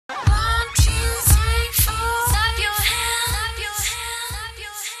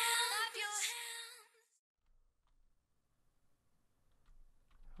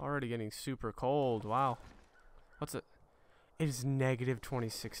already getting super cold. Wow. What's it? It is negative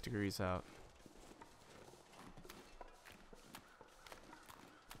 26 degrees out.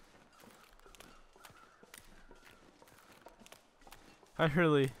 I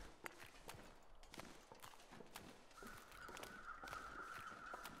really...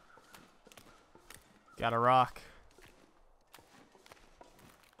 Got a rock.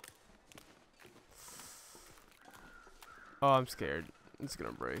 Oh, I'm scared. It's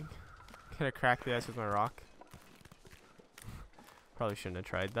gonna break. Can I crack the ice with my rock? Probably shouldn't have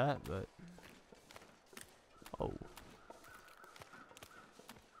tried that, but... Oh.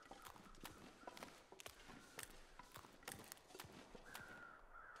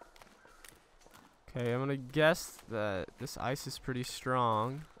 Okay, I'm gonna guess that this ice is pretty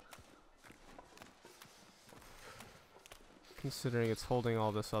strong. Considering it's holding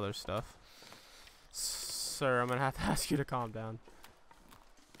all this other stuff. Sir, I'm gonna have to ask you to calm down.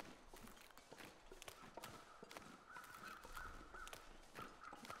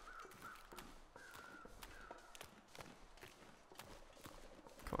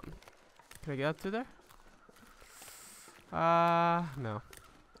 Come on. Can I get up through there? No.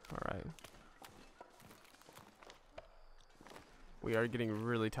 Alright. We are getting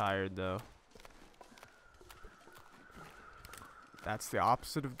really tired, though. That's the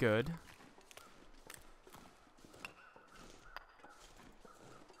opposite of good.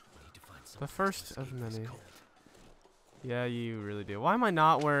 The first of many. Yeah, you really do. Why am I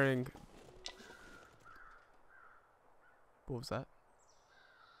not wearing... What was that?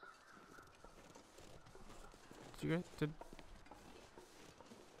 Did you guys...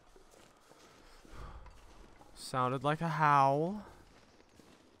 Sounded like a howl.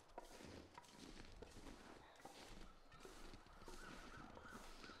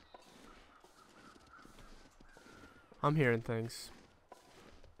 I'm hearing things.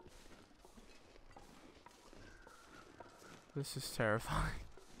 This is terrifying.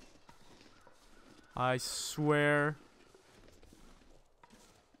 I swear.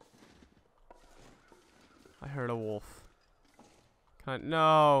 I heard a wolf.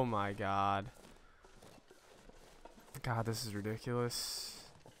 No, my God. God, this is ridiculous.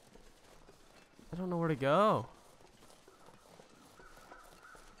 I don't know where to go.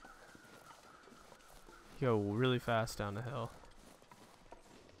 Go really fast down the hill.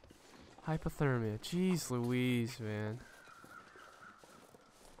 Hypothermia. Jeez Louise, man.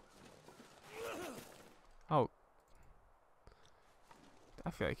 Oh.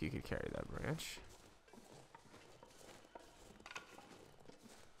 I feel like you could carry that branch.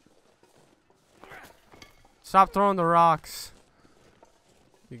 Stop throwing the rocks.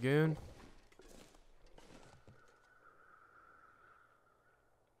 You goon.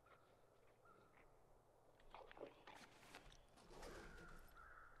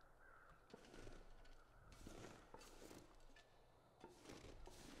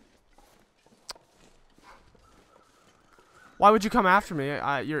 Why would you come after me?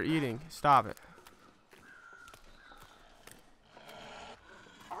 You're eating. Stop it.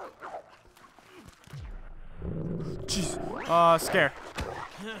 Jeez. Scare.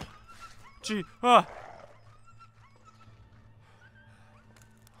 Gee.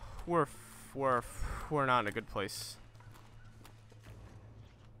 We're not in a good place.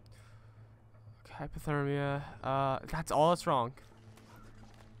 Okay, hypothermia. That's all that's wrong.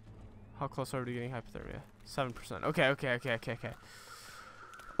 How close are we to getting hypothermia? 7%. Okay.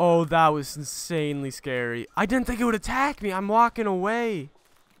 Oh, that was insanely scary. I didn't think it would attack me. I'm walking away.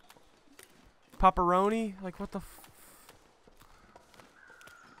 Pepperoni? Like, what the f...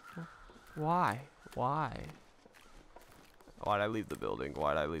 Why? Why'd I leave the building?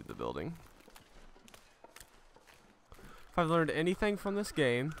 If I've learned anything from this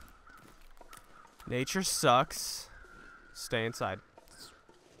game, nature sucks. Stay inside.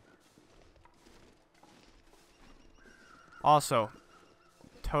 Also,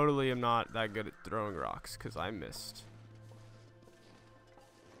 totally am not that good at throwing rocks because I missed.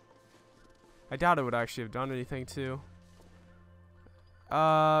 I doubt it would actually have done anything too.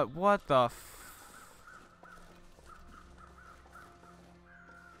 What the f...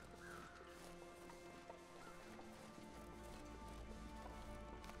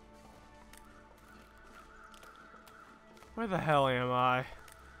 Where the hell am I?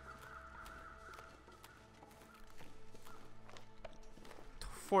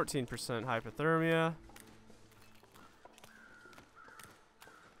 %, hypothermia.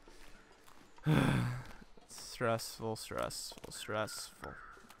 Stressful.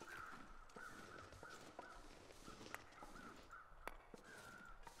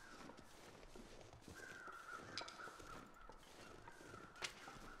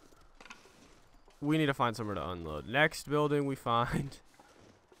 we need to find somewhere to unload. Next building we find.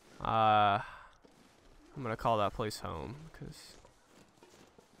 I'm gonna call that place home, because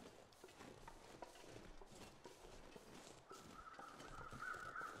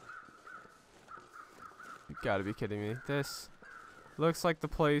you gotta be kidding me. This looks like the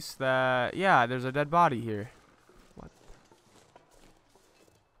place that, yeah, there's a dead body here. What?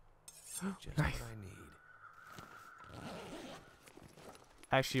 Just Nice. what I need.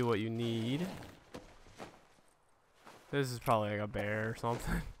 Actually, what you need. This is probably like a bear or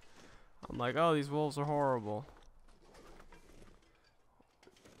something. I'm like, oh, these wolves are horrible.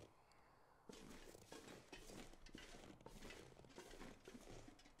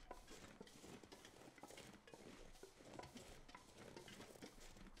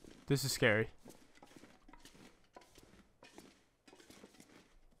 This is scary.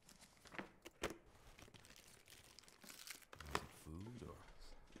 Food or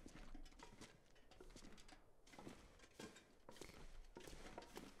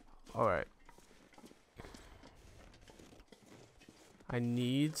Alright. I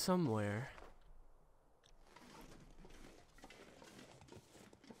need somewhere.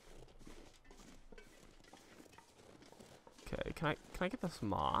 Okay, can I get this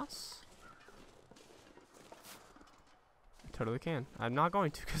moss? I totally can. I'm not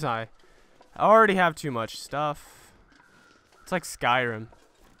going to, because I already have too much stuff. It's like Skyrim.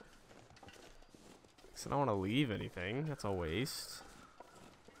 So I don't want to leave anything. That's a waste.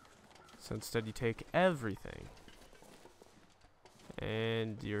 So instead you take everything.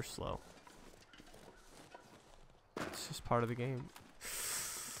 And you're slow. It's just part of the game.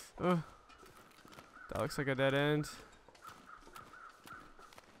 Ugh. That looks like a dead end.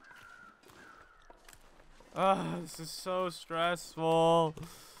 Ugh, this is so stressful.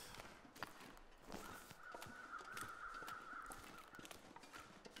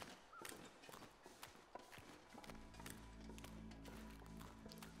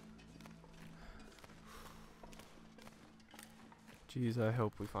 Jeez, I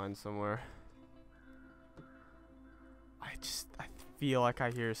hope we find somewhere. I feel like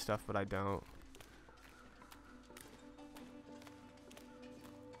I hear stuff, but I don't.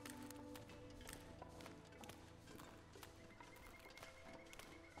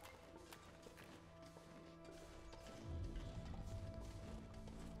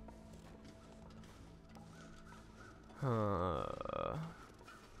 Huh.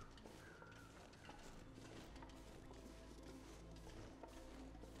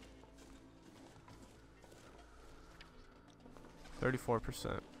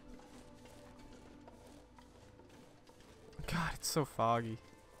 34%. God, it's so foggy.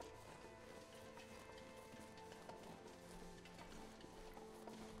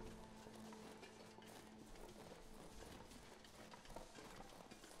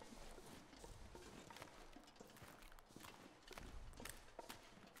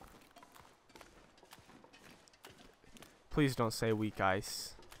 Please don't say weak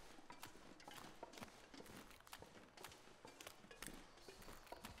ice.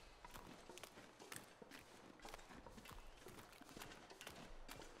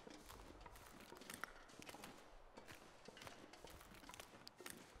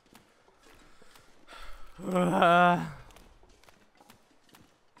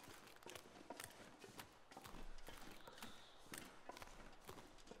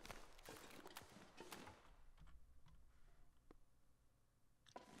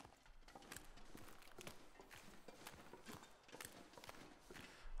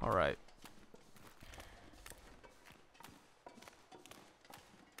 All right.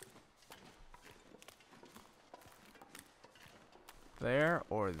 There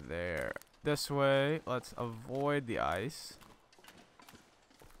or there? This way. Let's avoid the ice.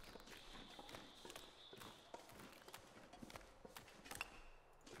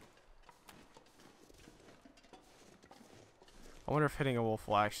 I wonder if hitting a wolf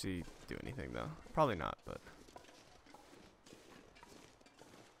will actually do anything, though. Probably not, but...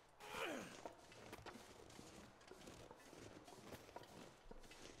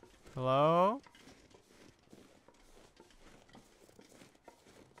 Hello?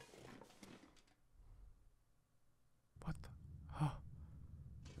 What the? Oh.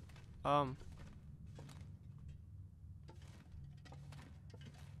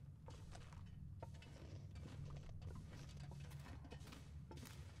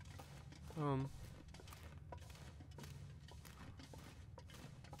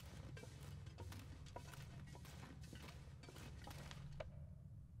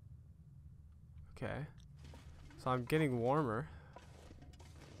 Okay. So I'm getting warmer.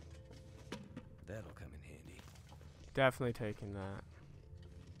 that'll come in handy. Definitely taking that.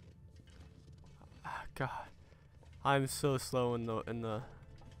 God, I'm so slow in the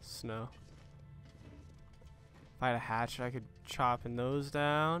snow. If I had a hatchet, I could chopping those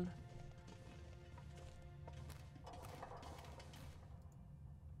down.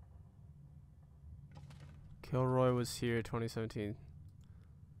 Kilroy was here 2017.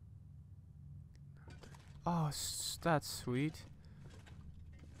 Oh, that's sweet.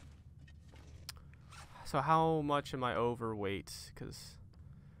 So how much am I overweight? Because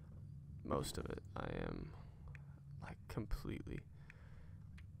most of it I am, like, completely.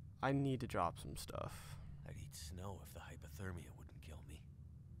 I need to drop some stuff. I'd eat snow if the hypothermia wouldn't kill me.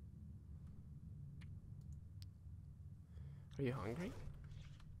 Are you hungry?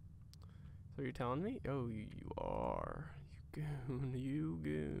 So you're telling me? Oh, you are. You goon. You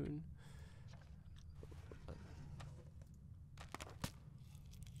goon.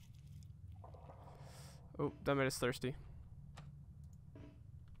 Oh, that made us thirsty.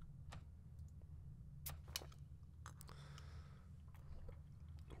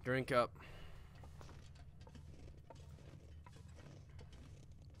 Drink up.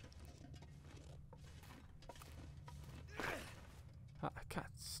 God,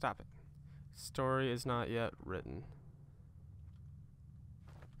 stop it. Story is not yet written.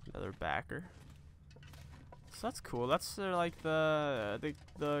 Another backer. So that's cool. That's like the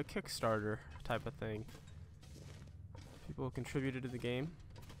Kickstarter type of thing. People contributed to the game.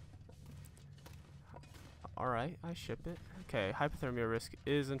 Alright, I ship it. Okay, hypothermia risk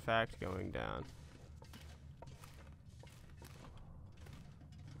is in fact going down.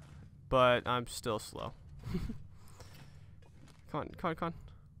 But I'm still slow. Come on.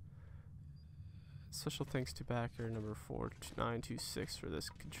 Special thanks to backer number 4926 for this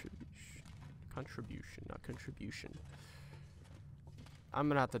contribution, not contribution. I'm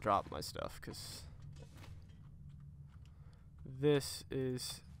gonna have to drop my stuff because this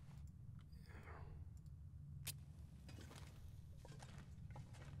is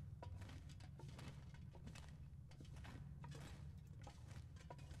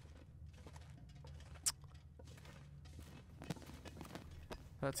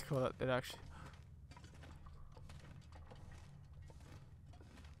that's cool. It actually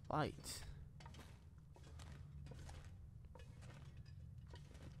light.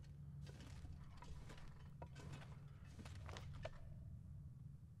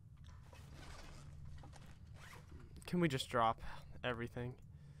 Can we just drop everything?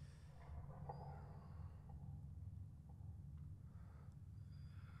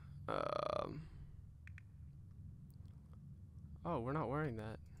 Oh, we're not wearing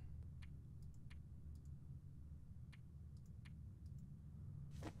that.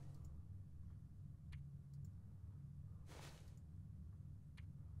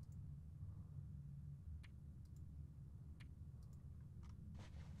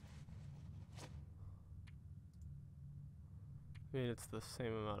 I mean, it's the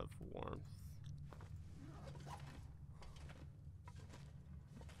same amount of warmth.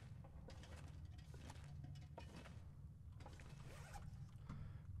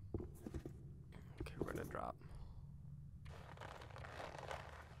 Okay, we're gonna drop.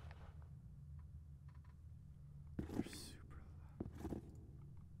 We're super loud.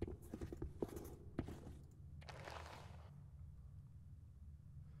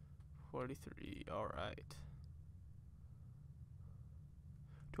 43, alright.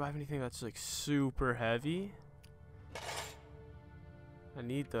 Do I have anything that's like super heavy? I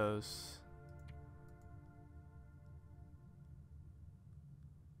need those.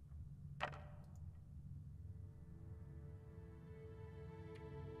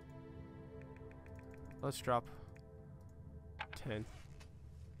 Let's drop 10.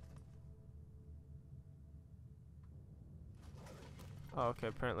 Oh, okay,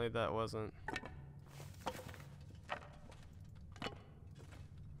 apparently that wasn't.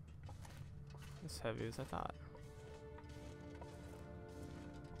 As heavy as I thought.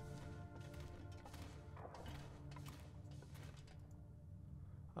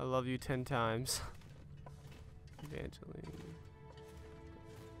 I love you 10 times. Evangeline.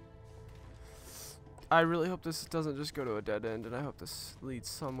 I really hope this doesn't just go to a dead end, and I hope this leads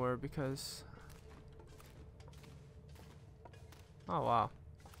somewhere because... Oh, wow.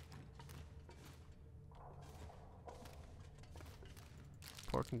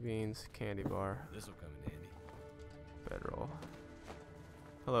 Pork and beans, candy bar. This will come in handy. Bedroll.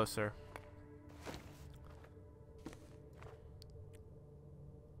 Hello, sir.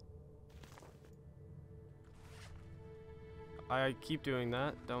 I keep doing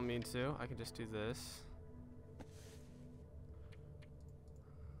that. Don't mean to. I can just do this.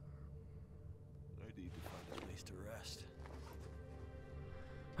 I need to find a place to rest.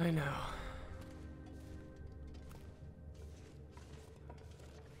 I know.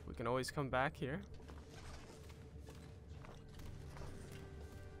 can always come back here.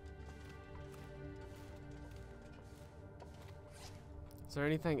 Is there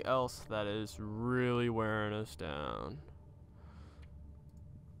anything else that is really wearing us down?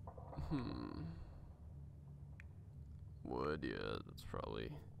 Wood, yeah, that's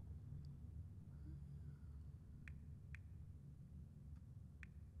probably...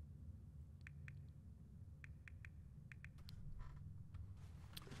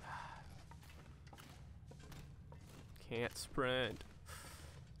 Can't sprint.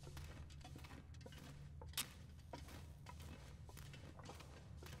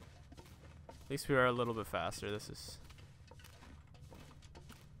 At least we are a little bit faster. This is...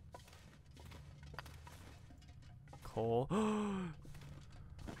 coal.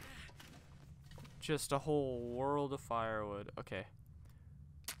 Just a whole world of firewood. Okay.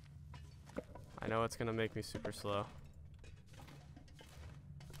 I know it's gonna make me super slow.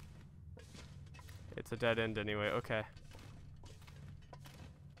 It's a dead end anyway. Okay.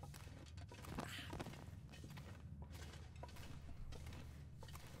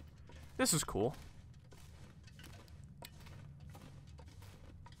 This is cool.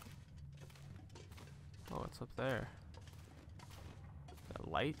 Oh, what's up there?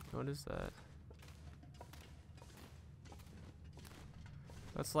 That light? What is that?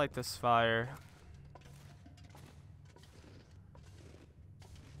 Let's light this fire.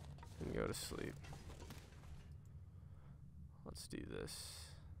 And go to sleep. Let's do this.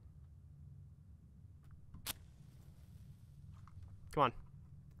 Come on.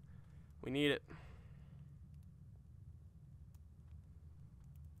 We need it.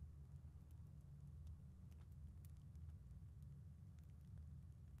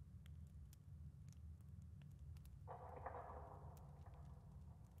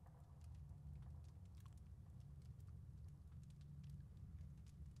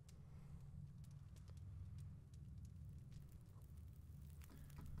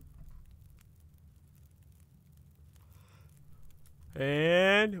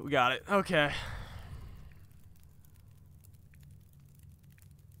 And we got it. Okay.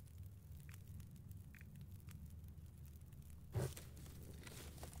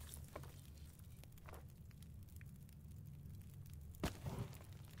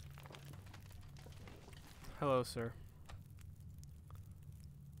 Hello, sir.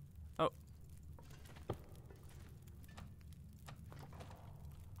 Oh.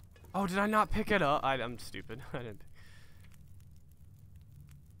 Oh, did I not pick it up? I'm stupid. I didn't.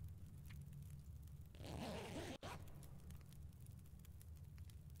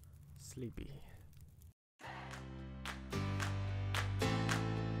 Sleepy.